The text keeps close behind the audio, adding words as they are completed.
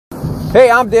Hey,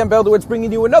 I'm Dan Beldowitz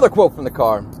bringing you another quote from the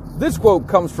car. This quote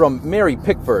comes from Mary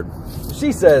Pickford.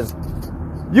 She says,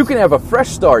 "You can have a fresh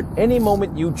start any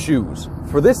moment you choose.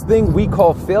 For this thing we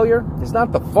call failure is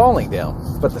not the falling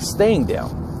down, but the staying down."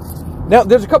 Now,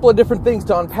 there's a couple of different things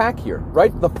to unpack here,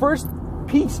 right? The first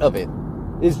piece of it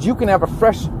is you can have a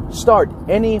fresh start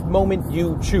any moment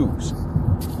you choose.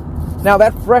 Now,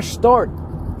 that fresh start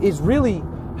is really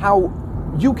how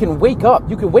you can wake up.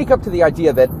 You can wake up to the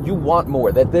idea that you want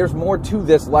more, that there's more to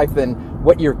this life than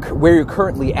where you're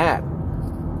currently at.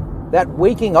 That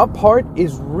waking up part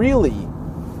is really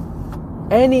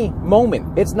any moment.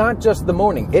 It's not just the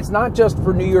morning. It's not just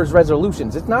for New Year's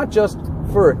resolutions. It's not just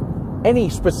for any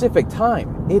specific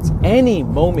time. It's any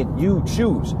moment you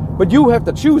choose, but you have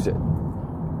to choose it.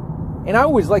 And I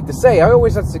always like to say, I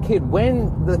always ask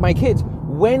my kids,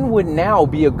 when would now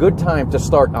be a good time to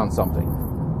start on something?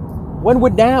 When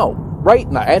would now?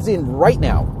 Right now, as in right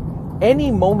now. Any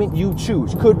moment you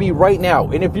choose could be right now.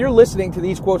 And if you're listening to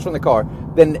these quotes from the car,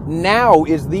 then now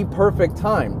is the perfect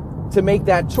time to make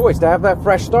that choice, to have that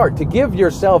fresh start, to give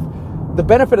yourself the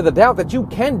benefit of the doubt that you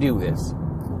can do this.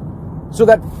 So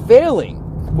that failing,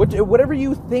 whatever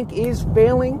you think is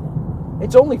failing,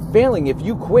 it's only failing if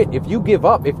you quit, if you give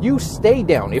up, if you stay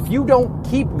down, if you don't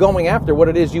keep going after what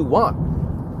it is you want.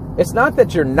 It's not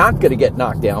that you're not going to get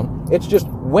knocked down. It's just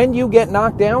when you get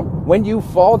knocked down, when you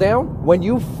fall down, when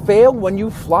you fail, when you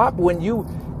flop, when you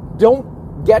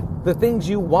don't get the things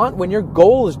you want, when your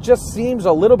goal just seems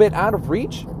a little bit out of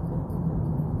reach,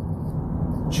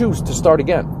 choose to start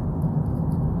again.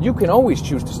 You can always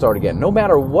choose to start again, no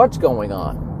matter what's going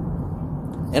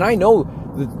on. And I know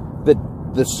that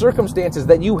the circumstances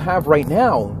that you have right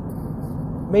now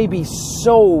may be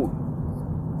so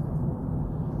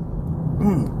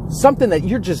something that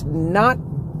you're just not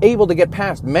able to get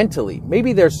past mentally.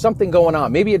 Maybe there's something going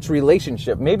on. Maybe it's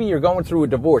relationship. Maybe you're going through a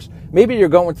divorce. Maybe you're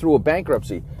going through a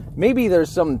bankruptcy. Maybe there's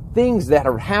some things that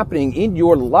are happening in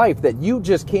your life that you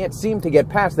just can't seem to get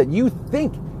past, that you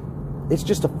think it's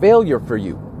just a failure for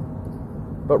you.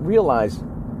 But realize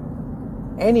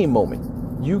any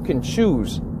moment you can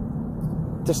choose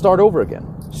to start over again.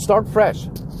 Start fresh.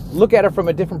 Look at it from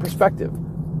a different perspective.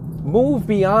 Move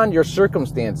beyond your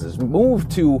circumstances. Move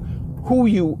to who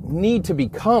you need to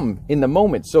become in the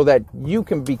moment so that you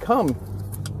can become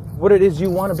what it is you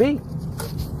want to be.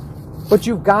 But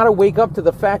you've got to wake up to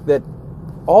the fact that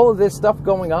all of this stuff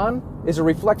going on is a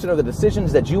reflection of the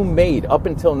decisions that you made up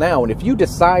until now. And if you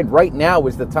decide right now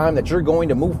is the time that you're going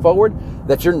to move forward,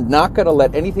 that you're not going to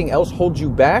let anything else hold you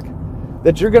back,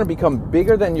 that you're going to become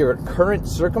bigger than your current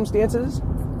circumstances,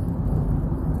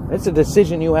 it's a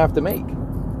decision you have to make.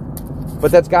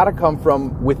 But that's got to come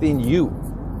from within you.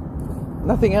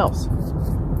 Nothing else.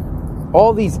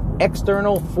 All these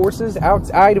external forces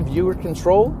outside of your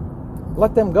control,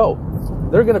 let them go.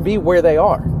 They're going to be where they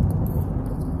are.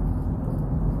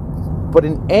 But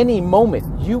in any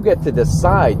moment, you get to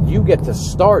decide, you get to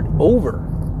start over.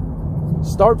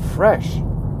 Start fresh.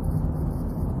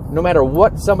 No matter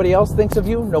what somebody else thinks of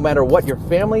you, no matter what your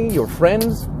family, your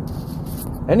friends,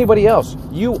 anybody else,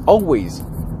 you always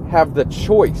have the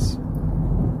choice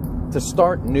to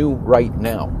start new right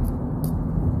now.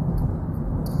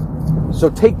 So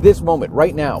take this moment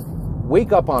right now.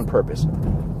 Wake up on purpose.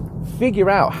 Figure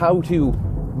out how to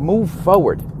move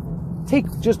forward. Take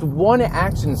just one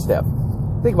action step.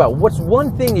 Think about what's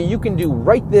one thing that you can do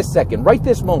right this second, right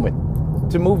this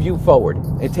moment to move you forward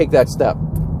and take that step.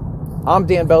 I'm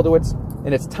Dan Beldowitz,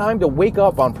 and it's time to wake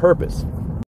up on purpose.